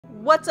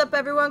What's up,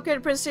 everyone?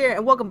 Creative Prince here,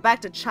 and welcome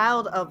back to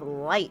Child of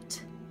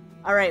Light.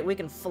 Alright, we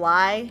can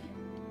fly.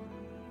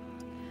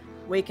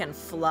 We can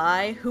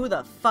fly. Who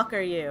the fuck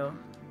are you?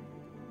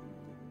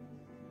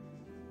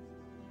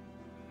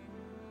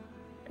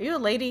 Are you a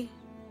lady?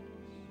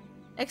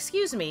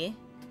 Excuse me.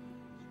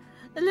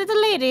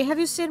 Little lady, have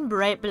you seen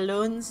bright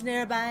balloons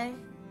nearby?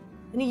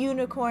 And a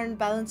unicorn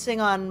balancing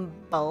on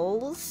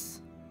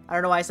balls? I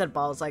don't know why I said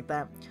balls like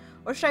that.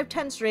 Or striped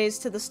tents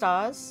raised to the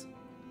stars?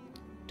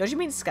 Don't you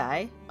mean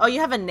sky? Oh, you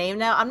have a name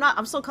now?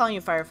 I'm still calling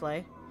you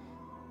Firefly.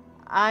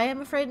 I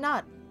am afraid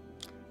not.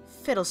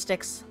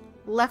 Fiddlesticks.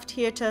 Left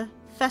here to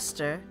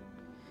fester.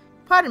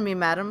 Pardon me,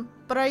 madam,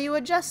 but are you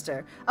a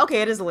jester?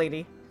 Okay, it is a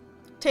lady.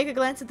 Take a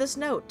glance at this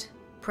note.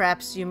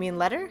 Perhaps you mean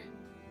letter?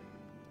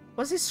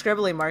 What's these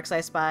scribbly marks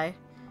I spy?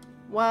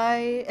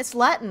 Why, it's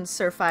Latin,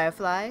 Sir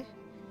Firefly.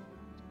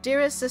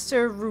 Dearest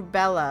sister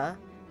Rubella,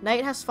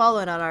 night has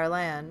fallen on our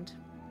land.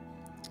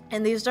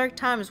 In these dark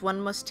times one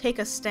must take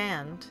a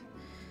stand.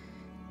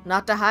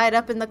 Not to hide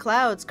up in the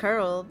clouds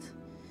curled,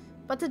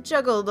 but to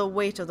juggle the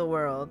weight of the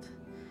world.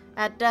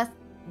 At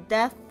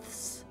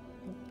death's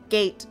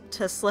gate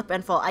to slip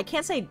and fall. I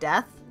can't say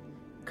death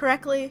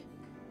correctly.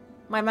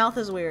 My mouth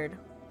is weird.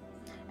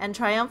 And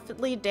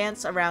triumphantly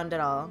dance around it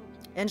all.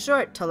 In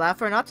short, to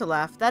laugh or not to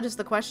laugh, that is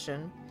the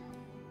question.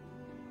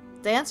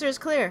 The answer is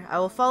clear. I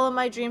will follow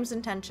my dream's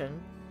intention,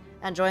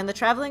 and join the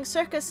traveling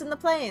circus in the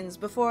plains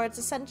before its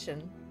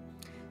ascension.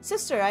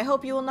 Sister, I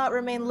hope you will not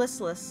remain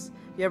listless.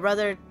 Your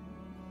brother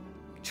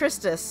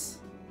Tristus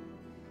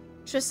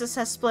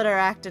has split our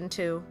act in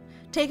two,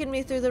 taken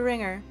me through the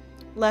ringer,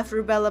 left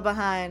Rubella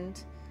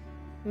behind.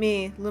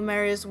 Me,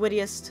 Lumeria's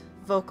wittiest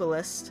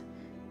vocalist.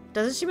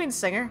 Doesn't she mean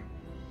singer?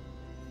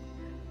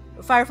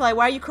 Firefly,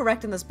 why are you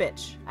correcting this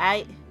bitch?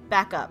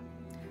 Back up.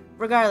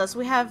 Regardless,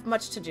 we have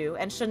much to do,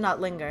 and should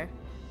not linger.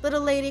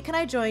 Little lady, can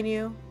I join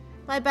you?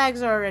 My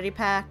bags are already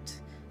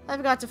packed.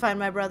 I've got to find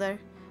my brother,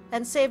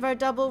 and save our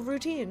double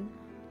routine.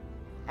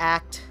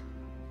 Act.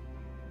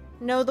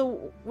 No, the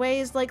way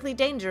is likely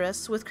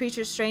dangerous, with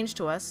creatures strange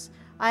to us.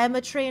 I am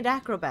a trained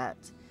acrobat.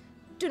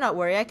 Do not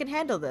worry, I can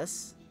handle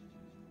this.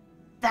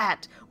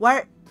 That!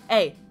 Why?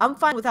 Hey, I'm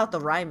fine without the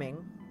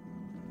rhyming.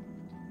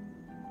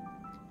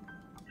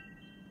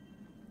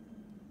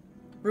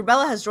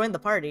 Rubella has joined the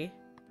party.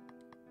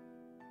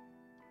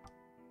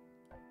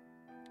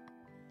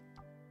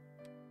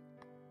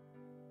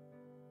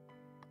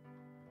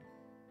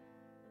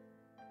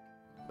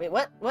 Wait,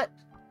 what? What?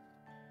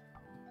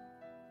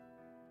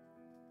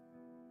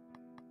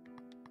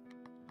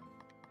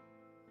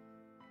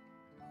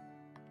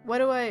 What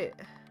do I...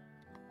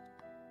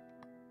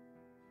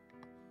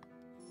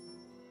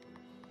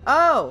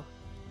 Oh!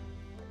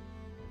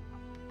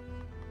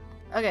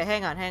 Okay,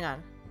 hang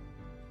on.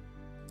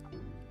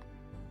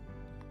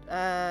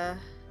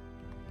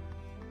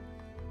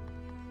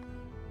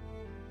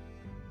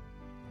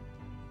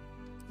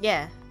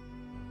 Yeah.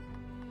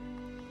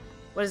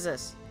 What is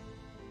this?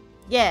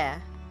 Yeah.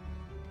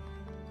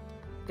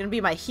 Gonna be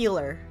my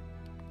healer.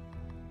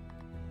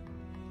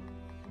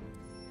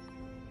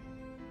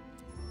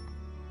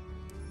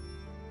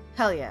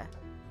 Hell yeah.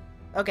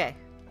 Okay.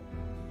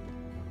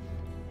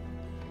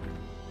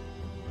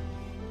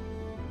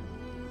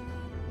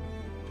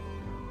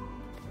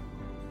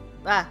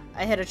 Ah,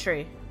 I hit a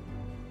tree.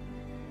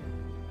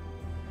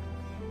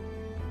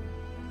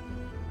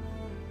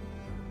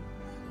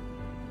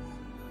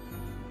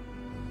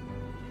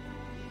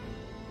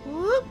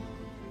 Whoop.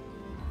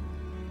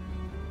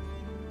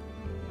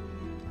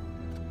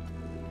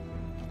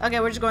 Okay,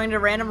 we're just going to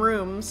random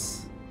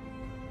rooms.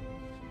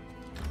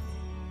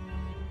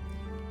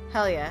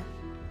 Hell yeah.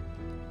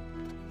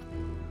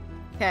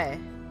 Okay.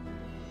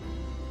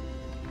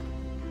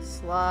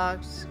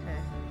 Slogs. Okay.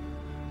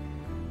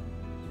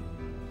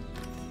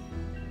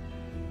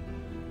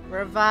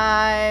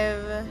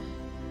 Revive.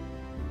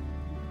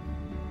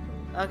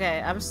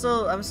 Okay, I'm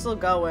still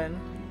going.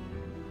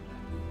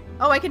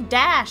 Oh, I can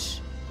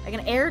dash. I can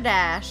air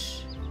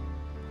dash.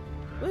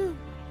 Woo.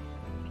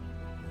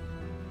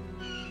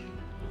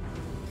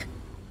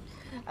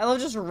 I love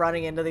just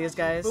running into these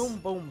guys. Boom,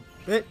 boom,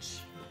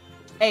 bitch.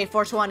 Hey,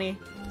 420.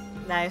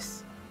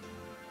 Nice.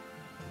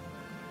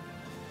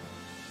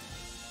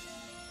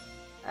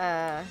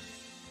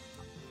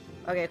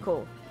 Okay,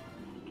 cool.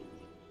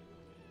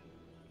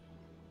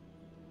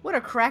 What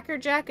a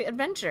crackerjack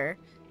adventure.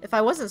 If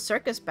I wasn't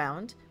circus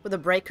bound, with a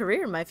bright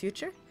career in my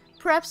future,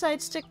 perhaps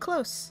I'd stick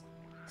close.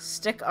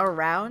 Stick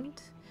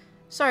around?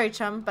 Sorry,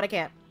 chum, but I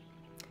can't.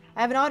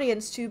 I have an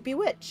audience to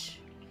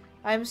bewitch.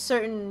 I'm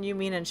certain you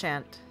mean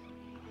enchant.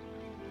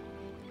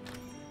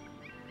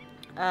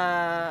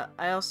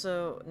 I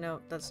also... No,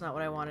 that's not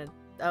what I wanted.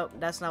 Oh,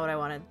 that's not what I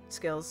wanted.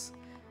 Skills.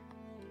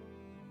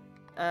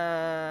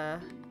 We're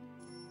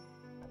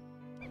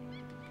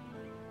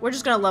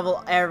just gonna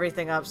level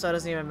everything up, so it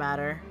doesn't even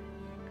matter.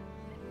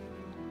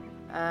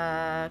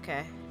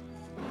 Okay.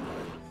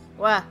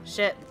 Wah,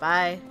 shit,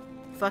 bye.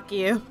 Fuck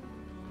you.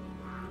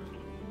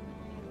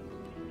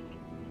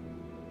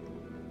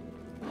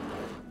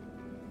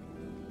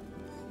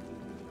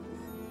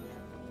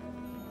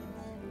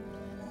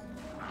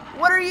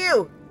 are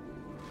you?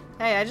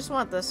 Hey, I just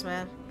want this,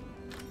 man.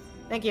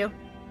 Thank you.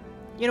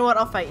 You know what?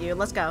 I'll fight you.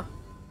 Let's go.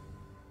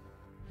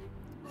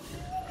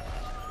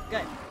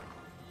 Good.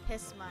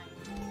 Piss mine.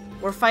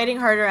 We're fighting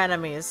harder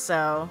enemies,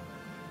 so...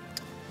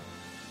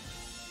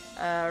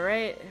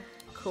 Alright.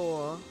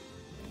 Cool.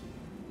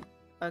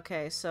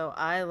 Okay, so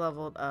I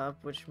leveled up,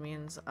 which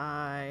means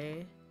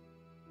I...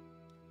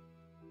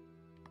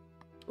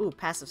 Ooh,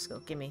 passive skill.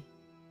 Gimme.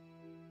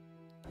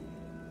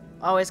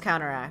 Always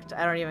counteract.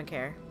 I don't even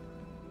care.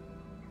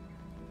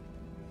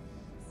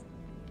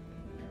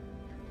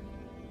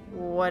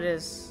 What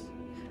is...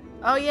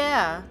 Oh,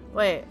 yeah!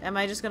 Wait, am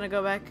I just gonna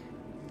go back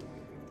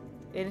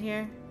in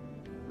here?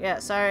 Yeah,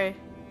 sorry.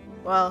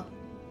 Well...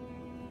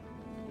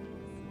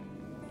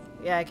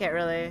 Yeah, I can't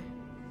really...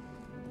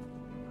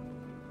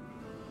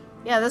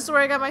 Yeah, this is where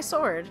I got my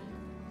sword.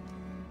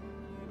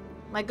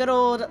 My good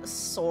old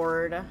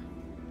sword.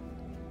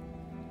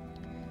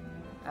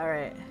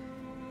 Alright.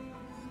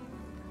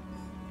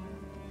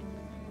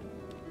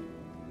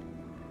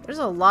 There's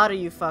a lot of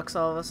you fucks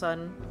all of a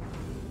sudden.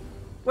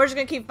 We're just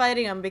gonna keep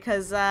fighting them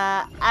because,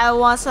 I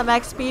want some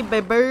XP,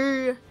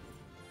 baby!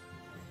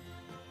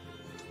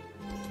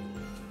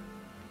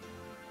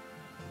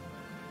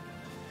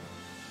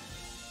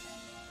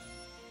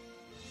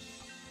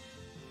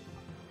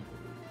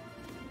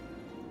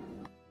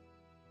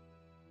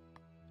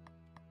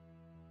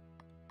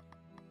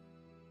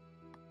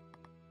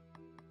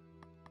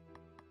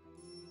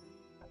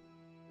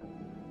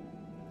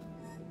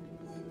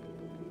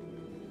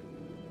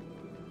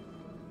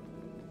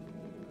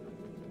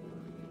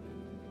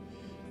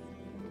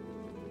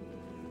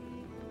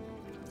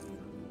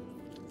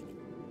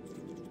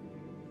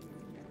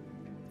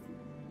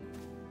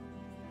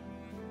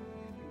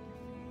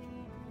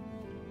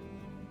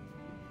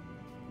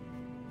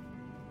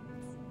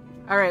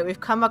 Alright, we've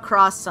come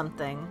across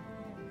something.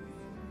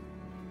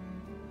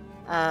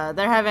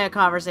 They're having a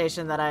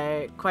conversation that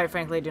I, quite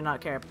frankly, do not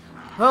care.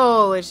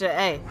 Holy shit,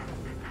 hey.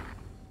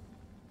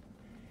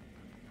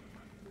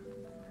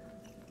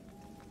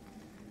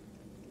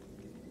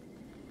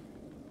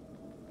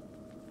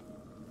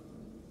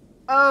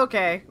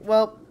 Okay,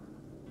 well...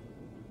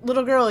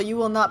 Little girl, you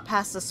will not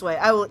pass this way.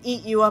 I will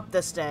eat you up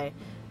this day.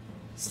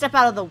 Step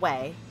out of the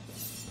way.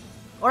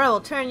 Or I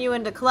will turn you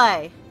into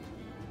clay.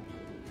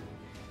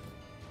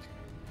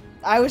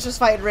 I was just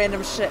fighting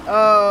random shit.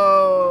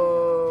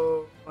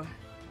 Oh.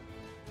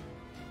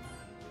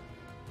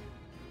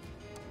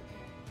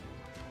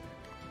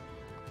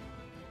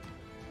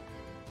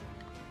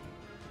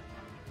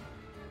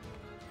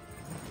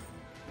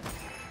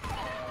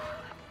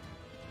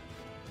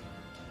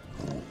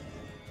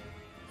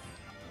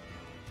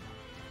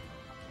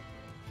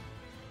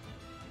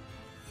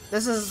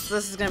 This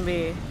is gonna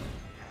be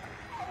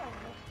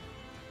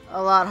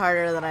a lot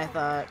harder than I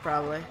thought,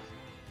 probably.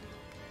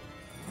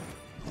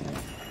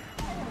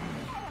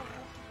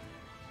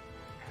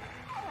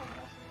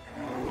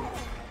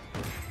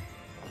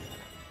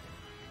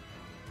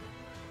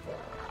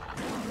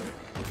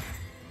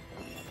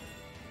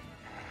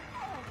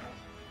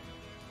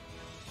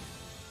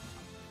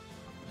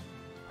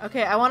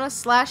 Okay, I want to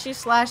slashy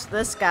slash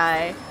this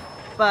guy,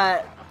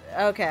 but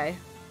okay.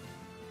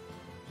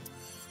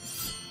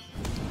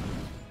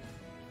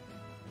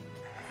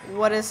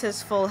 What is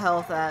his full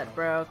health at,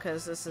 bro?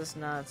 Because this is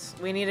nuts.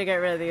 We need to get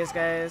rid of these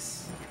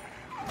guys.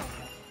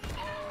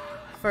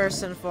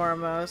 First and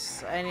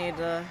foremost, I need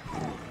to...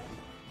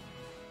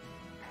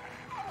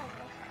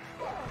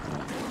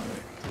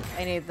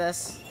 I need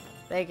this.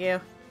 Thank you.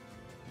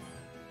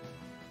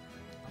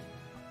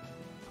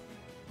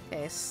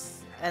 Okay,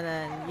 and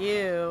then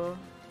you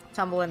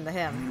tumble into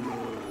him.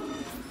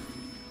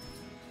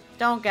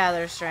 Don't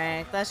gather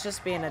strength. That's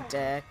just being a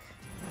dick.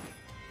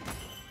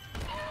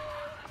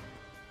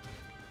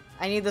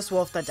 I need this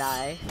wolf to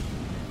die.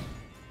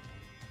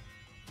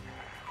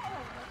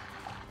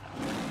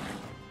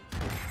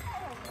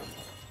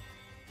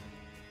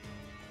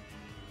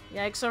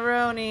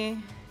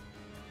 Yikes-a-roni.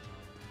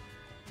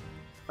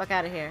 Fuck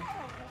out of here.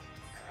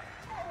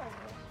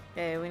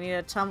 Okay, we need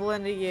to tumble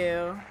into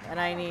you, and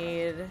I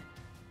need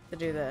to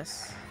do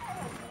this.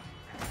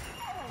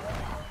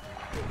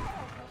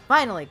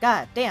 Finally,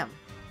 god damn.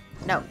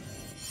 No.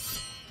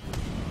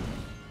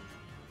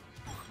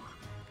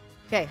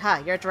 Okay, hi,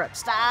 you're a drip.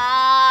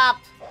 Stop!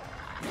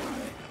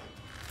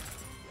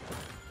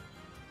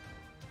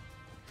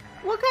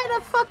 What kind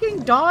of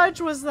fucking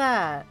dodge was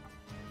that?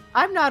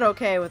 I'm not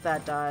okay with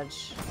that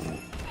dodge.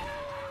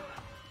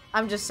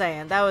 I'm just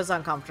saying, that was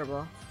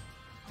uncomfortable.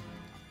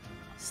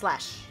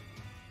 Slash.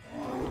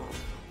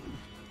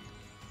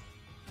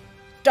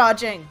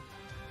 Dodging!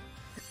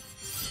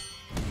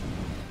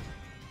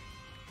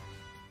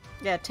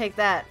 Yeah, take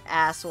that,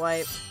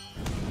 asswipe.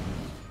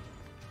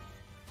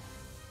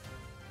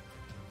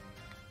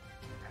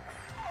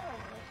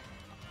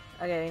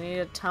 Okay, we need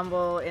to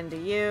tumble into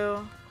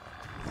you.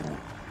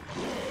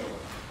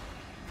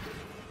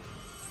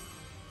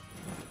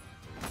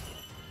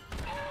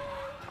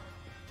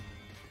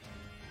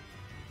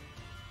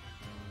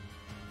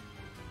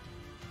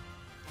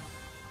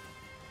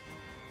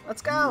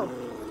 Let's go!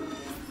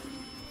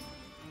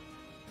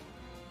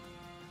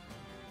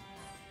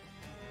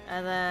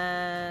 And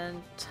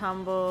then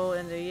tumble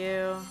into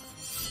you.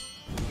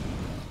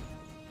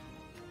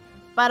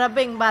 Bada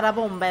bing, bada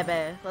boom,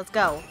 baby. Let's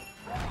go.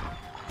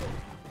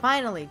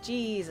 Finally,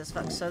 Jesus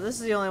fuck. So this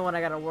is the only one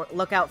I gotta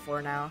look out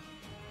for now.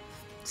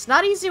 It's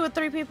not easy with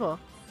 3 people.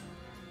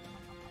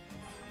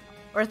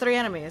 Or 3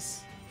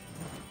 enemies.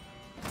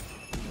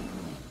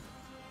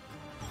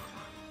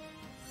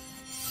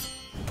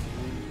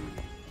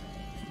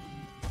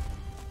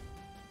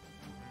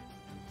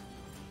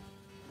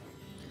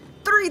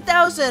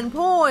 $3,000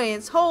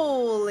 points!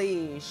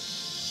 Holy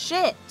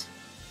shit!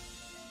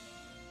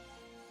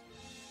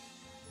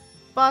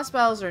 Boss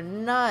battles are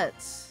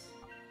nuts.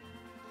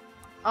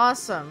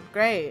 Awesome.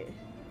 Great.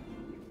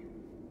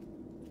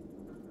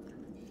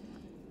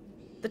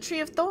 The Tree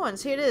of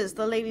Thorns. Here it is.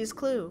 The Lady's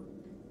Clue.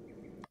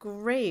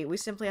 Great. We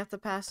simply have to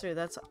pass through.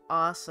 That's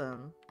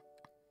awesome.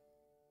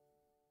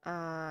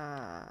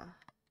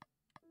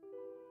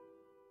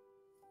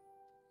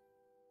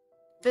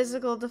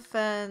 Physical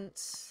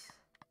defense.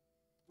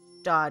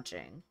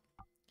 Dodging.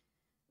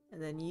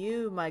 And then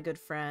you, my good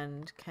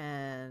friend,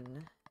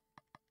 can...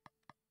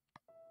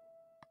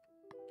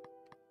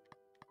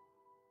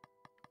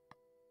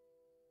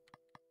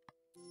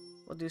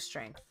 We'll do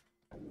strength.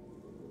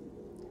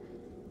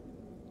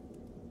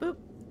 Boop.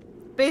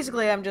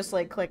 Basically, I'm just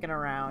like clicking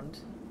around.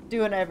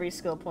 Doing every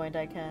skill point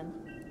I can.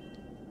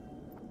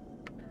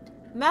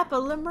 Map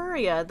of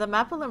Lemuria. The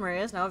map of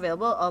Lemuria is now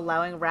available,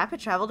 allowing rapid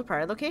travel to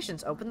prior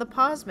locations. Open the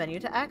pause menu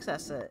to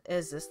access it.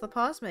 Is this the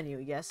pause menu?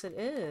 Yes, it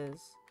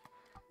is.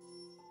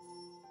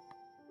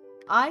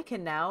 I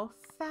can now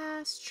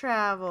fast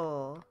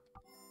travel.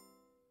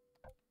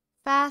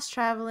 Fast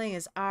traveling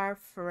is our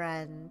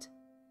friend.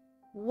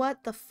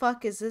 What the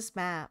fuck is this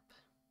map?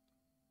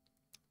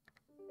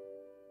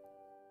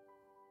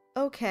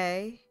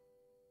 Okay.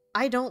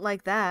 I don't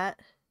like that.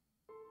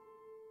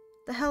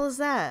 The hell is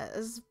that?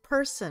 It's a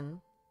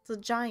person. It's a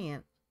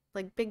giant.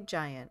 Like, big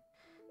giant.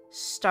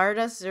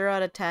 Stardust 0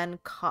 out of 10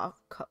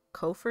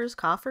 coffers?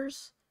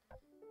 Coffers?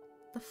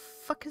 The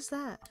fuck is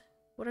that?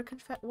 What are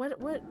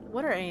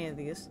what are any of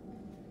these?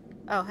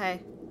 Oh,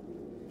 hey.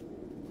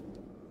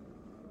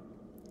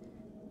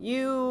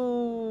 You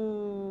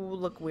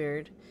look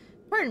weird.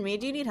 Pardon me,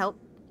 do you need help?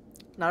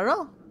 Not at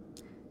all.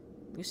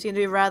 You seem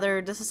to be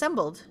rather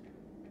disassembled.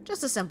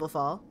 Just a simple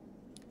fall.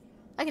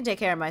 I can take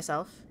care of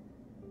myself.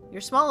 You're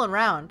small and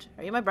round.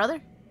 Are you my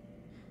brother?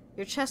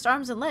 Your chest,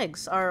 arms, and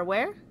legs are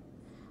where?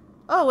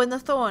 Oh, in the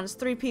thorns,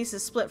 3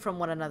 pieces split from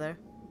one another.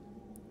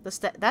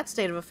 That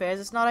state of affairs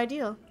is not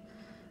ideal.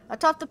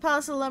 Atop the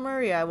palace of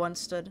Lemuria I once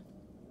stood.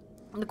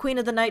 The queen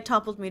of the night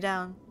toppled me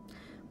down.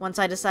 Once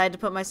I decide to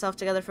put myself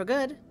together for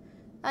good,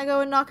 I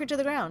go and knock her to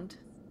the ground.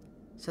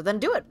 So then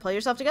do it. Pull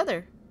yourself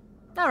together.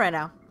 Not right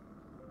now.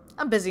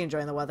 I'm busy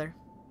enjoying the weather.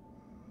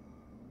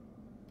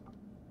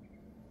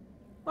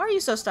 Why are you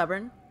so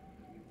stubborn?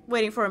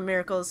 Waiting for a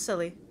miracle is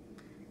silly.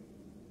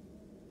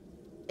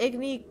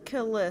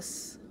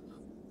 Igniculus.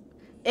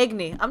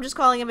 Igni. I'm just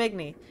calling him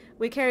Igni.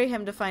 We carry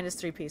him to find his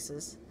 3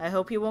 pieces. I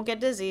hope he won't get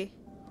dizzy.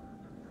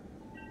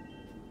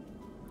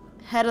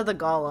 Head of the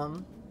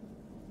golem.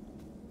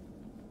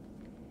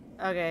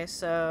 Okay,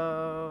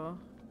 so...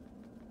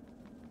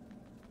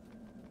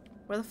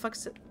 Where the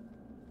fuck's it?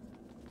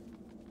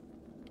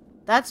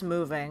 That's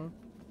moving.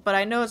 But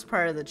I know it's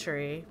part of the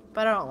tree.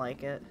 But I don't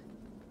like it.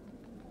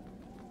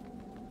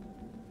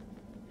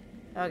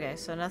 Okay,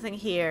 so nothing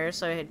here.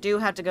 So I do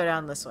have to go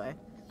down this way.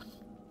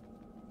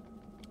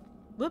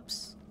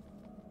 Whoops.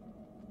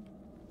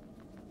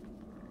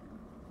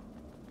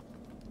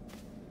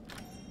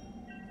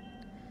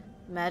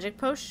 Magic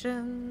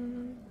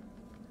potion.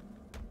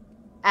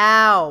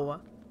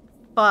 Ow.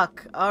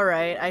 Fuck.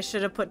 Alright, I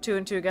should have put 2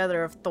 and 2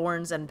 together of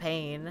thorns and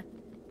pain.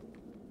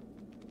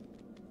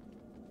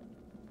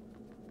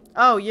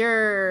 Oh,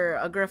 you're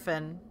a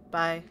griffin.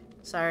 Bye.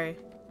 Sorry.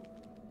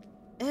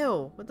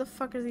 Ew. What the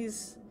fuck are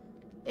these?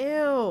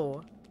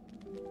 Ew.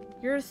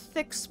 You're a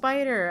thick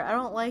spider. I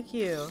don't like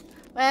you.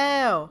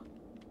 Ew.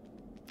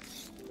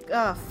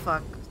 Oh,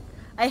 fuck.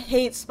 I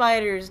hate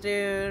spiders,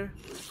 dude.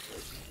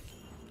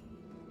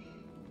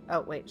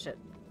 Oh, wait, shit.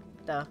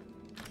 Duh.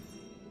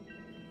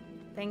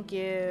 Thank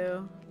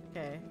you.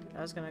 Okay,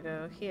 I was gonna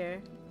go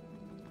here.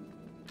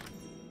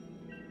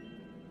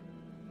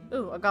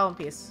 Ooh, a golem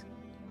piece.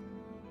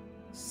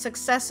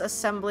 Success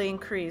assembly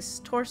increase.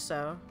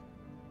 Torso.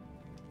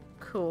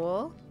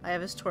 Cool. I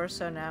have his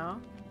torso now.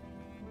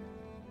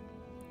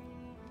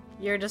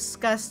 You're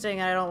disgusting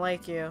and I don't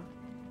like you.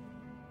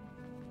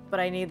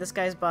 But I need this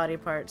guy's body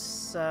parts,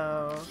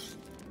 so...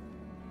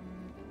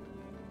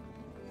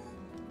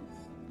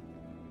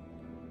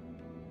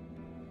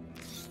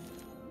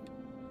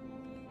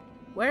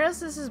 Where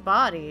else is his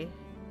body?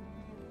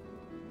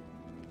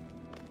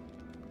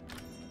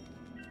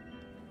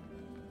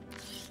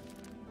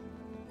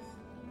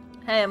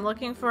 Hey, I'm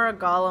looking for a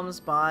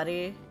golem's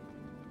body.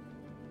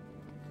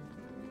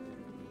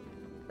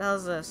 What the hell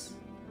is this?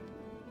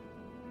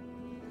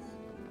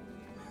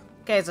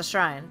 Okay, it's a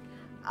shrine.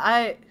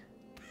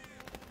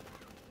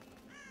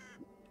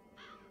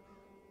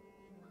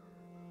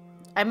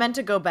 I meant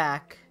to go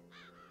back.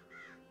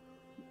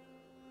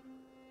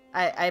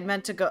 I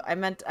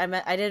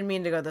didn't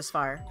mean to go this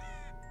far.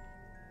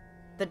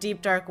 The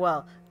deep dark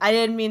well. I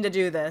didn't mean to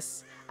do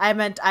this. I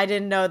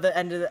didn't know the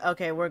end of the-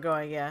 Okay, we're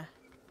going, yeah.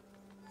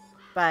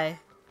 Bye.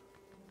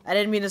 I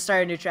didn't mean to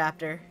start a new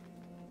chapter.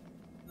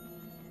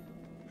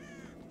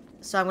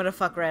 So I'm gonna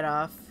fuck right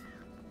off.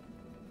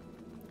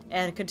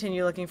 And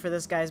continue looking for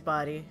this guy's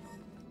body.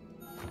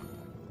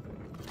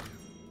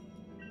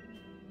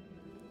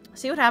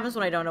 See what happens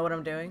when I don't know what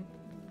I'm doing?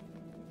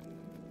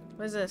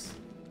 What is this?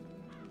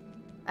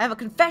 I have a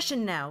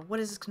confession now! What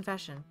is this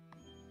confession?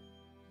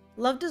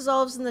 Love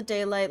dissolves in the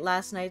daylight,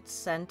 last night's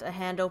scent, a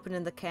hand opened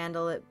in the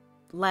candle, it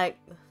like...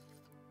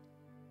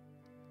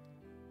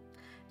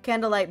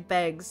 Candlelight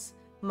begs.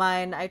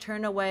 Mine, I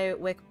turn away,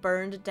 wick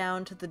burned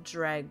down to the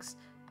dregs.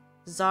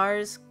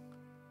 Czars,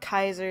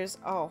 Kaisers,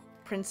 oh,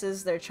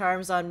 princes, their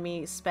charms on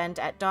me spent.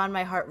 At dawn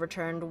my heart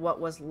returned what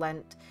was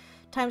lent.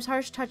 Time's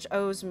harsh touch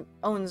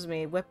owns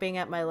me, whipping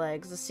at my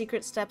legs. The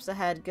secret steps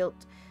ahead,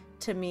 guilt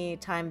to me,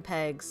 time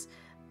pegs.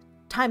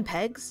 Time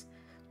pegs?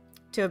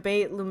 To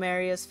abate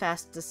Lumeria's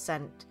fast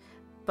descent.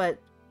 But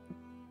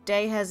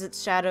day has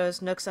its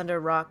shadows, nooks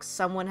under rocks.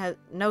 Someone has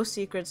no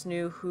secrets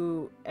new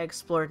who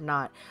explored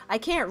not. I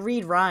can't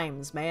read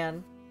rhymes,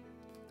 man.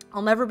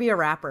 I'll never be a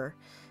rapper.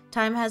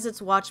 Time has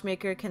its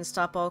watchmaker, can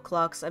stop all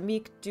clocks. A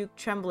meek duke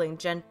trembling,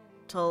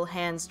 gentle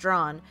hands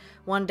drawn.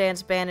 One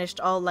dance banished,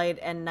 all light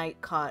and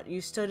night caught. You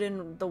stood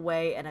in the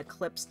way and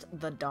eclipsed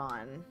the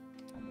dawn.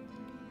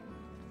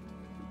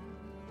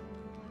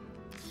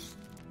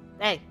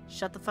 Hey,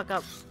 shut the fuck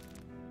up.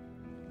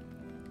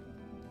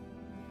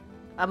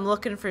 I'm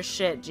looking for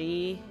shit,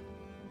 G.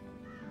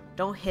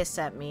 Don't hiss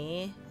at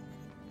me.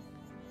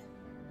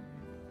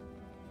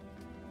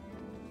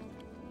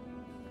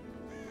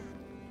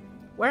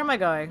 Where am I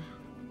going?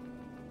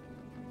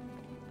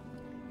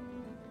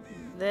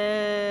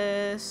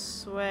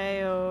 This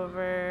way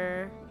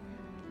over.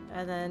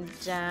 And then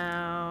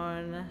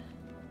down.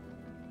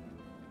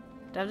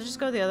 Did I have to just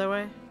go the other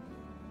way?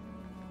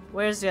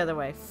 Where's the other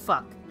way?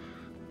 Fuck.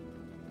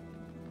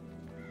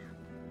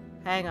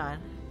 Hang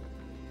on.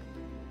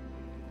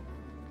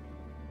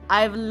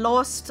 I've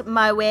lost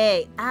my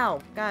way. Ow.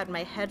 God,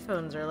 my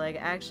headphones are like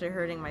actually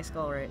hurting my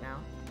skull right now.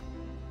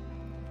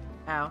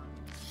 Ow.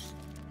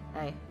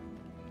 Hey.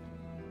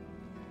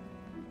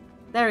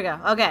 There we go.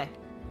 Okay.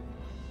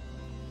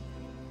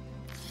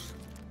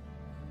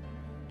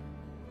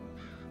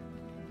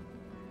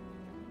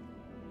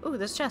 Ooh,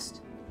 this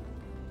chest.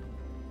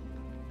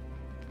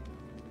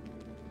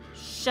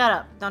 Shut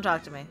up. Don't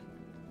talk to me.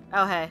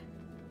 Oh, hey.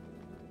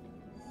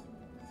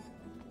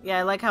 Yeah,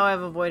 I like how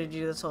I've avoided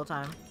you this whole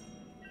time.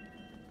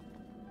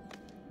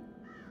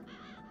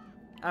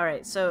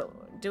 Alright, so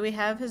do we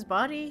have his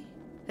body?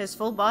 His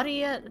full body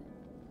yet?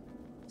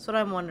 That's what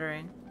I'm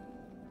wondering.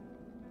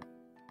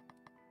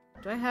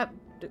 Do I have...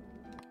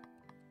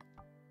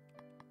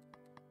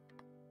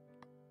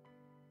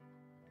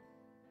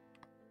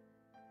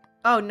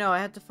 Oh no, I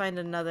have to find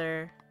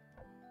another...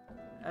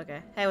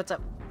 Okay. Hey, what's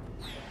up?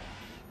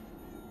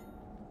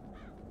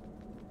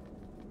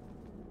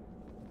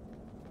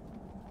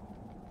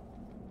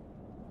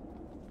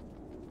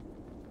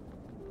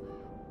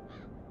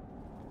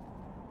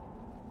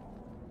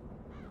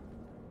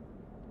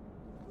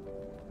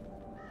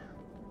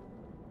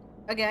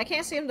 Okay, I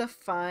can't seem to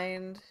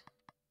find...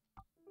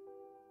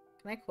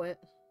 Can I quit?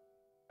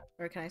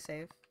 Or can I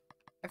save?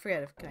 I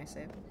forget if can I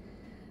save.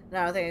 No,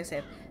 I don't think I can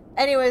save.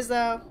 Anyways,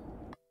 though,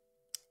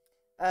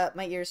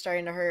 my ear's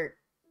starting to hurt,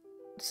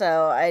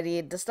 so I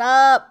need to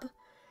stop.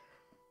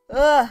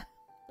 Ugh.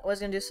 I was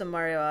gonna do some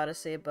Mario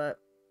Odyssey, but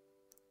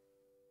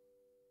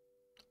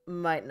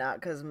might not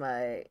because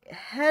my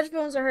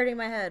headphones are hurting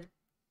my head.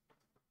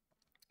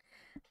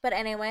 But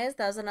anyways,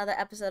 that was another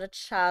episode of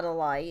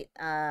Chatterlight.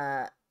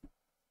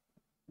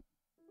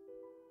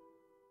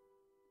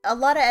 A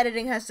lot of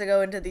editing has to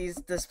go into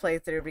this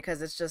playthrough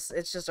because it's just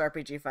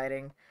RPG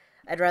fighting.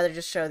 I'd rather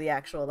just show the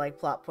actual like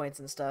plot points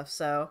and stuff.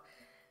 So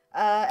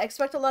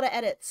expect a lot of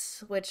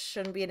edits, which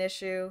shouldn't be an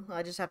issue.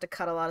 I just have to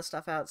cut a lot of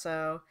stuff out.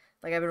 So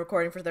like I've been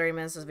recording for 30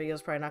 minutes. This video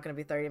is probably not going to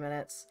be 30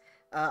 minutes.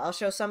 I'll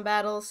show some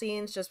battle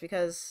scenes just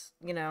because,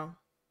 you know,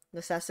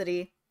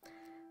 necessity.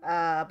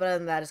 But other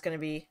than that, it's going to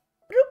be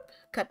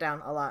cut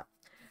down a lot.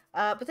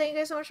 But thank you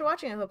guys so much for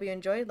watching. I hope you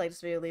enjoyed. Like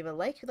this video, leave a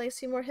like. If you'd like to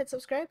see more, hit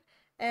subscribe.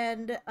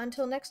 And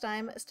until next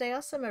time, stay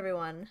awesome,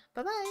 everyone.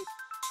 Bye-bye!